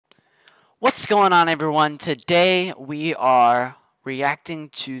What's going on, everyone? Today we are reacting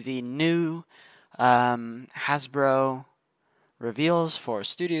to the new Hasbro reveals for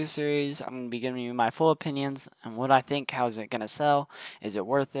Studio Series. I'm going to be giving you my full opinions on what I think. How is it going to sell? Is it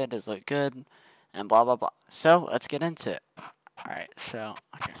worth it? Does it look good? And blah, blah, blah. So, let's get into it. Alright, so,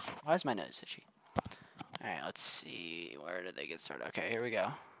 okay. Why is my nose itchy? Alright, let's see. Where did they get started? Okay, here we go.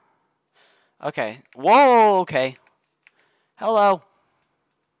 Okay. Whoa, okay. Hello.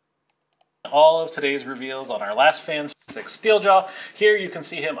 All of today's reveals on our last Fans 6 Steeljaw. Here you can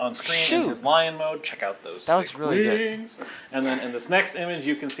see him on screen in his lion mode. Check out those sick wings. And then in this next image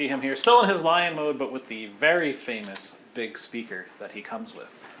you can see him here still in his lion mode, but with the very famous big speaker that he comes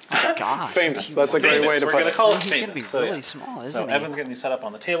with. Oh my gosh. Famous. That's a great way to put it. We're going to call it He's famous. Gonna be really small, isn't so he? Evan's getting me set up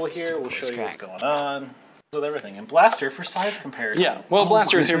on the table here. We'll show you what's going on with everything. And Blaster for size comparison. Yeah, well,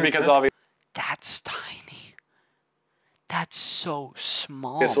 Blaster is here because obviously that's tiny. That's so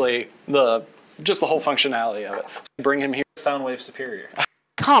small. Obviously, just the whole functionality of it. Bring him here. Soundwave superior.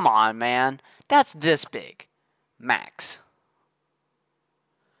 Come on, man. That's this big. Max.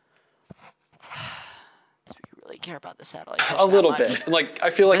 Do we really care about the satellite? A little bit. Like, I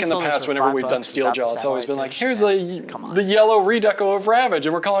feel like in the past, whenever we've done Steeljaw, it's always been like, here's the yellow redeco of Ravage,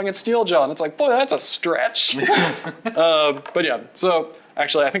 and we're calling it Steeljaw. And it's like, boy, that's a stretch. But yeah, so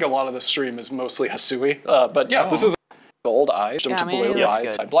actually, I think a lot of the stream is mostly Hisui. But yeah, this is gold eyes, to blue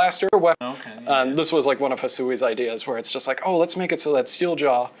eyes, blaster weapon. Okay, this was like one of Hisui's ideas, where it's just like, oh, let's make it so that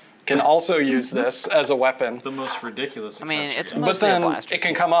Steeljaw can also use this as a weapon. The most ridiculous accessory. I mean, it's but then it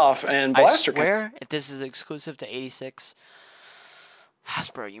can come off, and Blaster I swear, if this is exclusive to 86,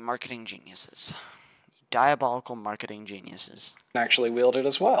 Hasbro, you marketing geniuses. You diabolical marketing geniuses. Can actually wield it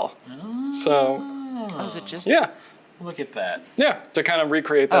as well. So, is it just... Yeah. Look at that. Yeah, to kind of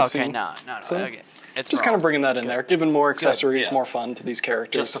recreate that scene. Okay, no, okay. It's just kind of bringing that in there, giving more accessories, more fun to these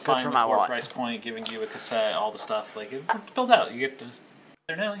characters. Justifying the core price point, giving you a cassette, all the stuff. Like, it's built out. You get to...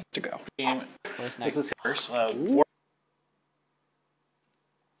 There now. To go. What's This next? is first. What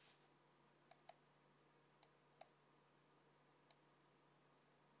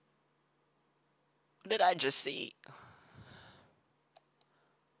did I just see?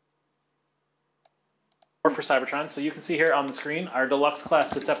 For Cybertron. So you can see here on the screen our deluxe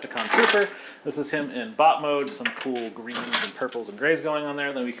class Decepticon Trooper. This is him in bot mode, some cool greens and purples and grays going on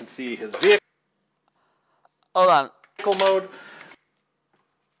there. Then we can see his vehicle. Hold on. Vehicle mode.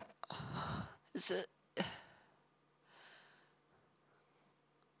 Is it?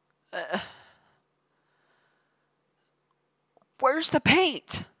 Where's the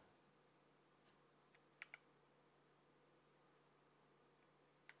paint?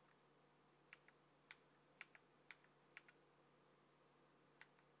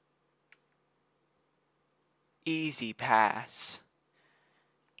 Easy pass.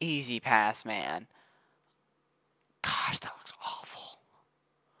 Easy pass, man. Gosh, that looks awful.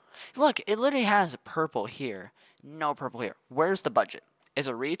 Look, it literally has purple here. No purple here. Where's the budget? Is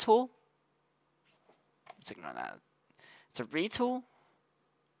it a retool? Let's ignore that. It's a retool?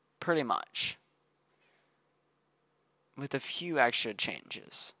 Pretty much. With a few extra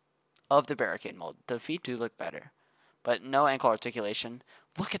changes of the barricade mold. The feet do look better. But no ankle articulation.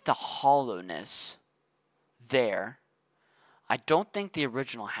 Look at the hollowness there. I don't think the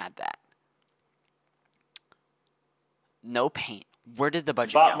original had that. No paint. Where did the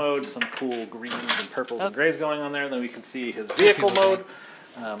budget Bot go? mode, some cool greens and purples and grays going on there. Then we can see his vehicle mode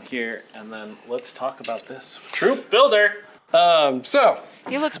here. And then let's talk about this troop builder. So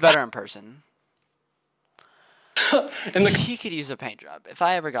he looks better in person. He could use a paint job. If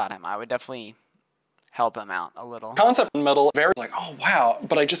I ever got him, I would definitely help him out a little. Concept metal, very like, oh wow,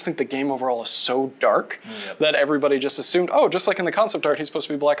 but I just think the game overall is so dark that everybody just assumed, oh, just like in the concept art, he's supposed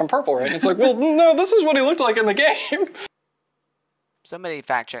to be black and purple, right? And it's like, well, no, this is what he looked like in the game. Somebody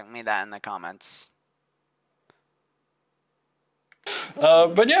fact check me that in the comments.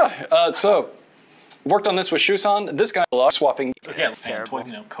 But yeah, so worked on this with Shusan. This guy swapping again, terrible.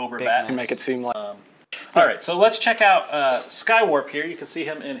 Cobra Big Bat and make it seem like. All right, so let's check out Skywarp here. You can see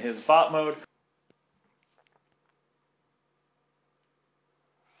him in his bot mode.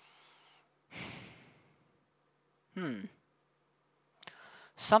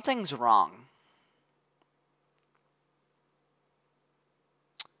 Something's wrong.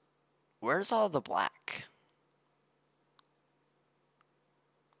 Where's all the black?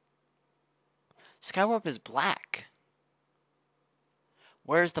 Skywarp is black.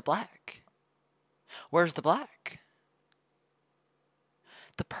 Where's the black? Where's the black?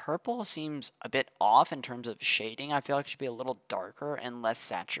 The purple seems a bit off in terms of shading. I feel like it should be a little darker and less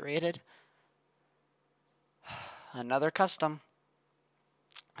saturated. Another custom.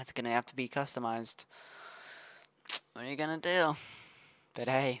 It's going to have to be customized. What are you going to do? But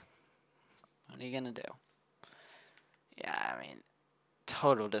hey, what are you going to do? Yeah, I mean,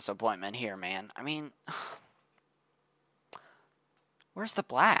 total disappointment here, man. I mean, where's the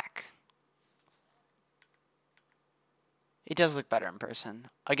black? He does look better in person.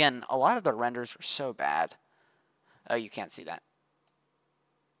 Again, a lot of the renders were so bad. Oh, you can't see that.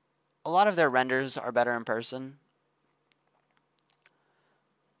 A lot of their renders are better in person.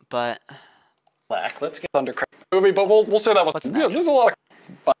 But black. Let's get under movie, but we'll say that was. What's You know, next? there's a lot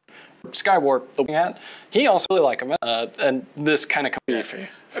of Skywarp. The at he also really like him, and this kind of beefy.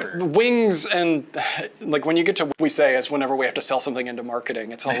 Wings and like when you get to what we say is whenever we have to sell something into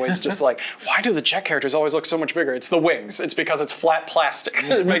marketing, it's always just like, why do the jet characters always look so much bigger? It's the wings. It's because it's flat plastic.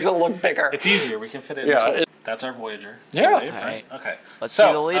 It makes it look bigger. It's easier. We can fit it. Yeah. That's our Voyager. Yeah. Wave, right? Okay. Let's see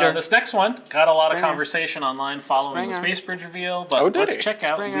the leader. This next one got a lot Springer. of conversation online following the Space Bridge reveal, but let's check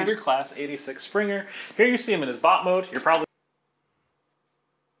out Leader Class 86 Springer. Here you see him in his bot mode. You're probably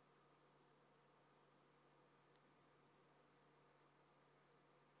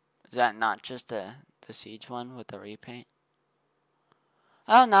Is that not just the Siege one with the repaint?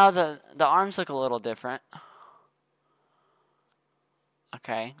 Oh no, the arms look a little different.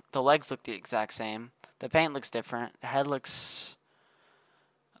 Okay, the legs look the exact same. The paint looks different. The head looks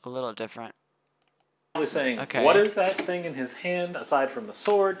a little different. saying, what is that thing in his hand aside from the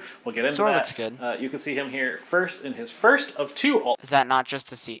sword? We'll get into sword that. Looks good. You can see him here first in his first of two alt. Is that not just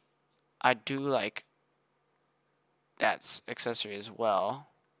the seat? I do like that accessory as well.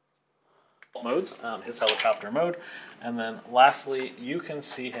 Modes, his helicopter mode, and then lastly, you can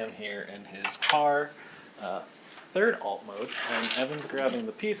see him here in his car, third alt mode, and Evan's grabbing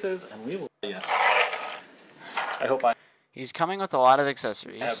the pieces, and we will. Yes. I hope I. He's coming with a lot of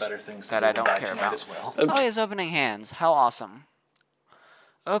accessories have better things that I don't care about. As well. Oh, he has opening hands. How awesome!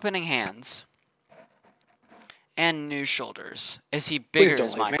 Opening hands. And new shoulders. Is he bigger?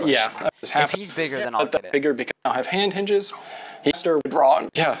 Is my question. Yeah. If he's bigger, then I'll get it. Bigger because I now have hand hinges. He's still brawn.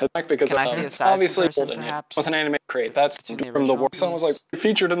 Yeah, because Can I see a size obviously comparison, perhaps? with an anime crate. That's from the work. Someone was like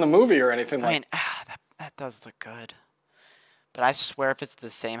featured in the movie or anything. I mean, that does look good. But I swear, if it's the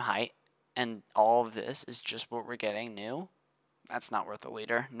same height and all of this is just what we're getting new, that's not worth a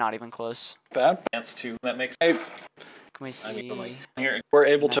leader. Not even close. That makes. Can we see? I mean, like, here, we're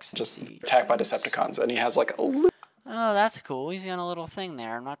able to just attack by Decepticons, and he has like a little. Oh, that's cool. He's got a little thing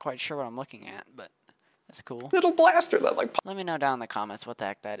there. I'm not quite sure what I'm looking at, but that's cool. Little blaster that like. Let me know down in the comments what the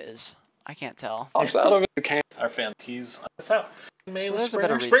heck that is. I can't tell. Pops out of it. You can't. Our fan keys on this out. So there's a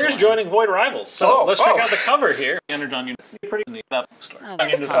bit of Springer's joining Void Rivals. So let's check out the cover here. Energon units. Pretty neat store. Oh,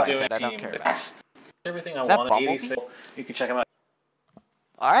 I'm into the doing I don't care about. Everything I Is that wanted. Bumblebee? 86. You can check them out.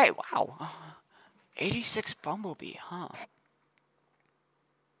 All right. Wow. 86 Bumblebee, huh?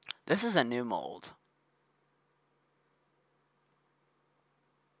 This is a new mold.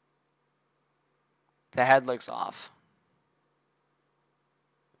 The head looks off.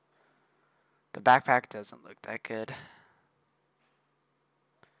 The backpack doesn't look that good.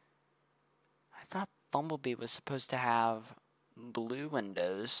 I thought Bumblebee was supposed to have blue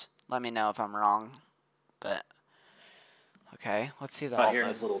windows. Let me know if I'm wrong. But, okay, let's see the alt Here in mode.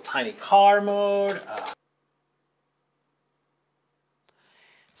 his little tiny car mode.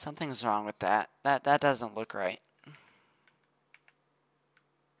 Something's wrong with that. That doesn't look right.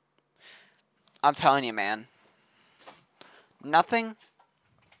 I'm telling you, man. Nothing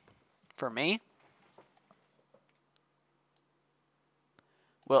for me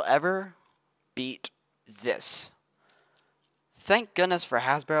will ever beat this. Thank goodness for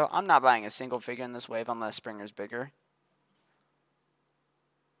Hasbro. I'm not buying a single figure in this wave unless Springer's bigger.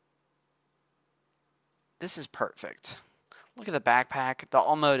 This is perfect. Look at the backpack. The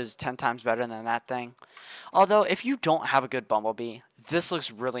alt mode is 10 times better than that thing. Although, if you don't have a good Bumblebee, this looks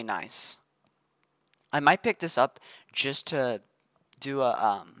really nice. I might pick this up just to do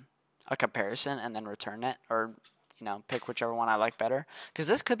a comparison and then return it, or pick whichever one I like better, because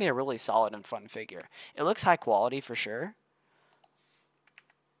this could be a really solid and fun figure. It looks high quality for sure.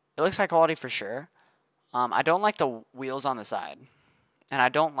 I don't like the wheels on the side, and I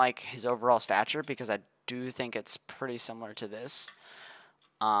don't like his overall stature because I do think it's pretty similar to this.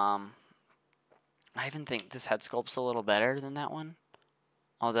 I even think this head sculpt's a little better than that one,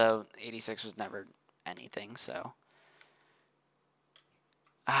 although 86 was never anything, so.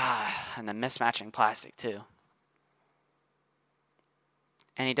 And the mismatching plastic too.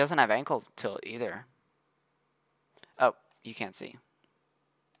 And he doesn't have ankle tilt either. Oh, you can't see.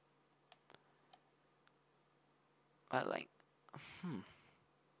 But like,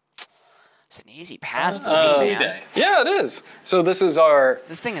 It's an easy pass for me, man. Yeah, it is. So this is our...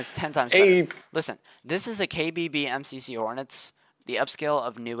 This thing is 10 times better. Listen, this is the KBB MCC Hornets, the upscale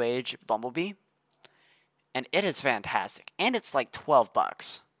of New Age Bumblebee. And it is fantastic. And it's like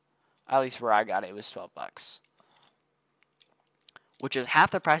 $12. At least where I got it, it was $12. Which is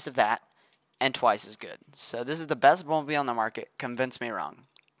half the price of that and twice as good. So this is the best Bumblebee on the market. Convince me wrong.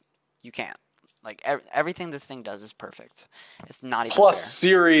 You can't. Like, everything this thing does is perfect. It's not even Plus fair.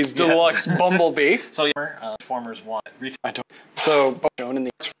 Series Deluxe Bumblebee. So, Formers want retail. So, shown in the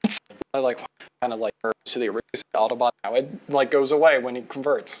I like kind of like to the original Autobot. Now it like goes away when he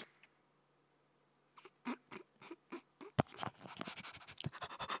converts.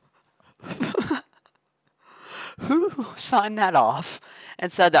 Who signed that off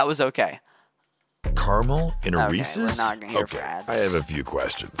and said that was okay? Caramel in a Reese's? We're not gonna hear for ads. I have a few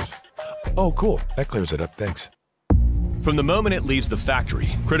questions. Oh, cool. That clears it up. Thanks. From the moment it leaves the factory,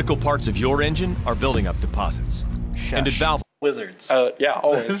 critical parts of your engine are building up deposits. Shush. And at Valve Wizards. Yeah,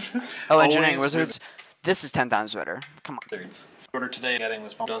 always. Engineering Wizards. This is 10 times better. Come on. Wizards. Order today, getting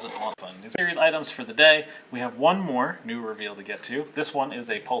this doesn't want fun. These series items for the day. We have one more new reveal to get to. This one is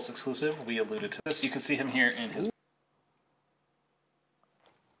a Pulse exclusive. We alluded to this. You can see him here in his...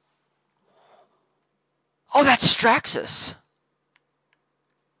 Oh, that's Straxus.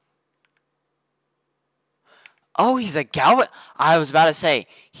 Oh, he's a Galvat. I was about to say,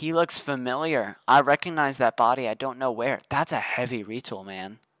 he looks familiar. I recognize that body. I don't know where. That's a heavy retool,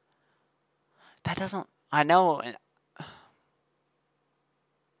 man. That doesn't... I know...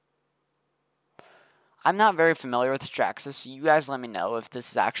 I'm not very familiar with Straxus. You guys let me know if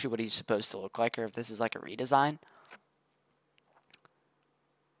this is actually what he's supposed to look like or if this is like a redesign.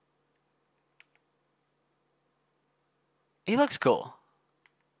 He looks cool.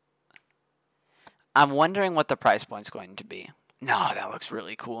 I'm wondering what the price point's going to be. No, that looks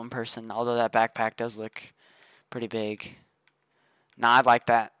really cool in person, although that backpack does look pretty big. Nah, I like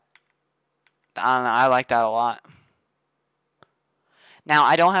that. I don't know, I like that a lot. Now,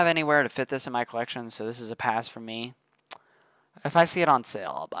 I don't have anywhere to fit this in my collection, so this is a pass for me. If I see it on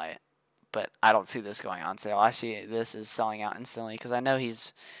sale, I'll buy it. But I don't see this going on sale. I see this is selling out instantly because I know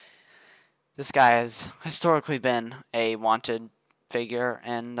this guy has historically been a wanted figure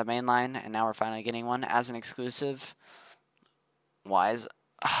in the main line, and now we're finally getting one as an exclusive. Why is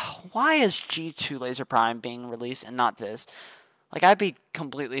G2 Laser Prime being released and not this? Like, I'd be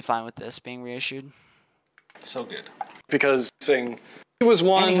completely fine with this being reissued. So good. Because saying he was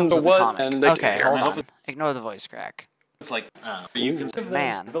one, but what? And they okay, hold on. Ignore the voice crack. It's like, you can see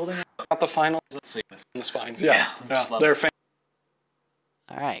man. Building out the finals and the spines. Yeah. They're fantastic.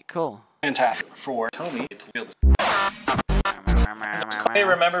 Alright, cool. Fantastic. For Tomy to build this. I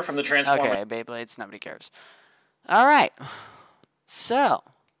remember from the Transformers. Okay, Beyblades, nobody cares. Alright. So.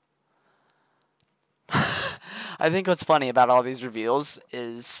 I think what's funny about all these reveals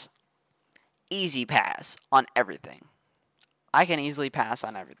is easy pass on everything. I can easily pass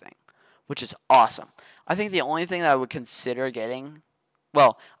on everything, which is awesome. I think the only thing that I would consider getting,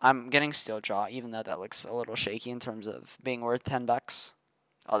 well, I'm getting Steeljaw, even though that looks a little shaky in terms of being worth $10.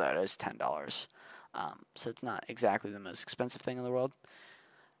 Although it is $10. So it's not exactly the most expensive thing in the world.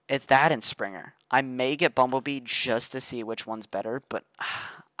 It's that and Springer. I may get Bumblebee just to see which one's better, but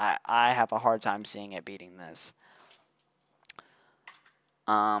I have a hard time seeing it beating this.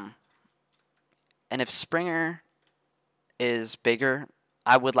 And if Springer is bigger,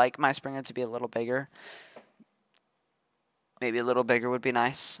 I would like my Springer to be a little bigger. Maybe a little bigger would be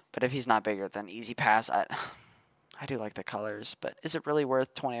nice. But if he's not bigger, then easy pass. I do like the colors, but is it really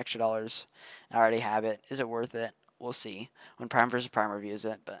worth $20 extra? I already have it. Is it worth it? We'll see when Prime vs. Prime reviews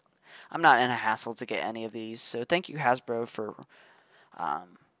it, but I'm not in a hassle to get any of these. So thank you, Hasbro, for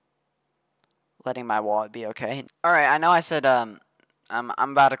letting my wallet be okay. All right, I know I said I'm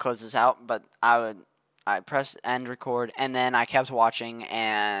about to close this out, but I pressed end record, and then I kept watching,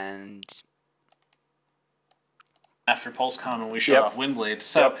 and after PulseCon when we showed off Windblade.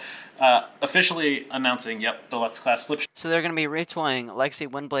 So officially announcing, Deluxe Class Slipstream. So they're going to be retooling Legacy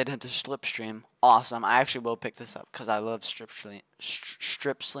Windblade into Slipstream. Awesome. I actually will pick this up because I love Slipstream.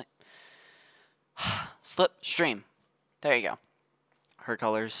 There you go. Her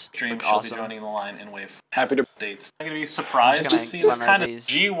colors look awesome. Be joining the line in Wave. Happy to updates. I'm going to be surprised to see this kind of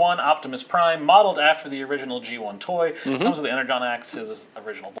G1 Optimus Prime modeled after the original G1 toy. Comes with the Energon Axe, his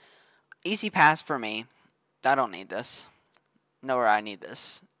original. Easy pass for me. I don't need this. Nowhere I need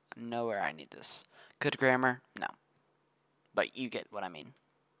this. Nowhere I need this. Good grammar? No. But you get what I mean.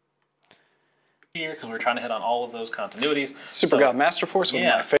 Here, because we're trying to hit on all of those continuities. Super God Master Force, one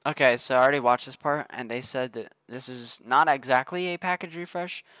of my favorite. Okay, so I already watched this part, and they said that this is not exactly a package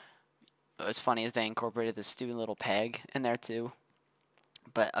refresh. what's funny is they incorporated this stupid little peg in there too.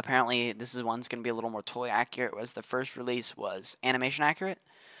 But apparently this is one's going to be a little more toy accurate, whereas the first release was animation accurate.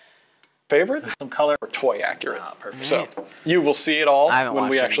 Favorite? Some color or toy accurate. Perfect. So you will see it all when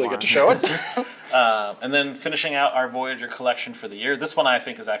we actually get to show it. And then finishing out our Voyager collection for the year. This one I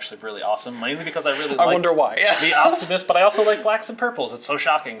think is actually really awesome, mainly because I really like wonder why. Yeah. the Optimist, but I also like blacks and purples. It's so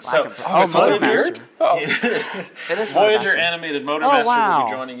shocking. It's so weird. It is Voyager animated Motormaster will be wow.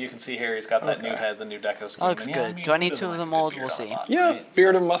 joining. You can see here he's got that new head, the new deco scheme. That looks good. Do I need two of the mold? We'll see. Yeah,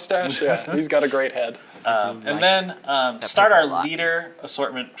 beard and mustache. Yeah, he's got a great head. And then start our leader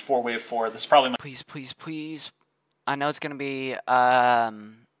assortment for Wave 4. This is probably my Please. I know it's going to be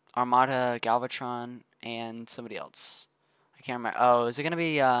Armada, Galvatron, and somebody else. I can't remember. Oh, is it going to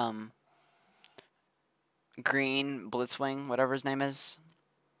be Green, Blitzwing, whatever his name is?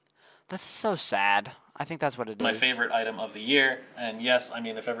 That's so sad. I think that's what it is. My favorite item of the year. And yes, I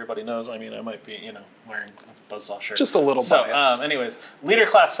mean, if everybody knows, I mean, I might be, you know, wearing a Buzzsaw shirt. Just a little biased. Anyways, leader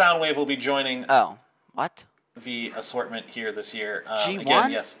class Soundwave will be joining what? the assortment here this year. G1?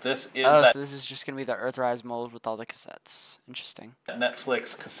 Again, yes, this is so this is just going to be the Earthrise mold with all the cassettes. Interesting.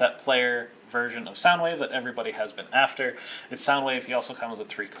 Netflix cassette player version of Soundwave that everybody has been after. It's Soundwave. He also comes with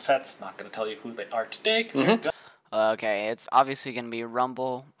 3 cassettes. Not going to tell you who they are today. Okay, it's obviously going to be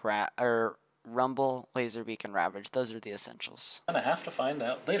Rumble, Laserbeak, and Ravage. Those are the essentials. Gonna have to find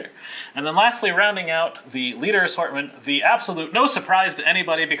out later. And then lastly, rounding out the leader assortment, the absolute no surprise to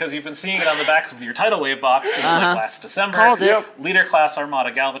anybody because you've been seeing it on the back of your Tidal Wave box since like last December. Called it. Leader class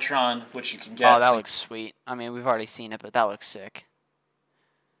Armada Galvatron, which you can get. Oh, that looks sweet. I mean, we've already seen it, but that looks sick.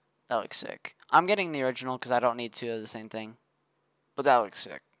 That looks sick. I'm getting the original because I don't need 2 of the same thing. But that looks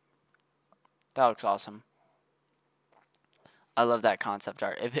sick. That looks awesome. I love that concept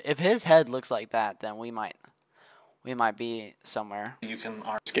art. If his head looks like that, then we might be somewhere. You can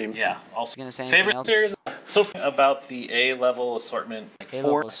scheme. Yeah. Also gonna say anything else? series. So about the A-level assortment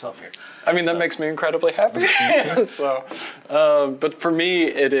for myself here. I mean, that makes me incredibly happy. So, but for me,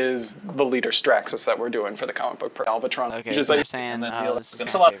 it is the leader Straxus that we're doing for the comic book Galvatron. Okay, Which is so like, you're saying this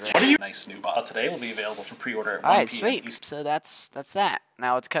is my favorite. What are you? Nice new box today will be available for pre-order at 1 Alright, p.m. sweet. So that's that.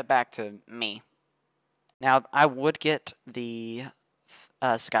 Now let's cut back to me. Now, I would get the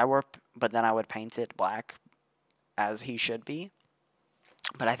Skywarp, but then I would paint it black, as he should be.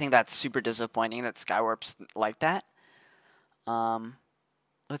 But I think that's super disappointing that Skywarp's like that.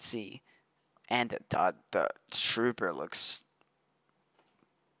 Let's see. And the Trooper looks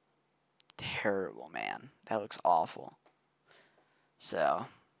terrible, man. That looks awful. So,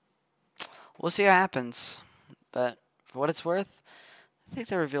 we'll see what happens. But for what it's worth, I think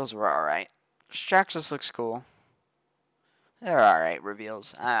the reveals were alright. Straxus looks cool. They're alright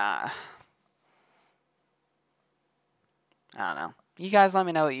reveals. I don't know. You guys let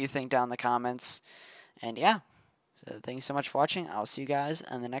me know what you think down in the comments. And yeah. So thank you so much for watching. I'll see you guys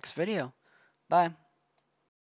in the next video. Bye.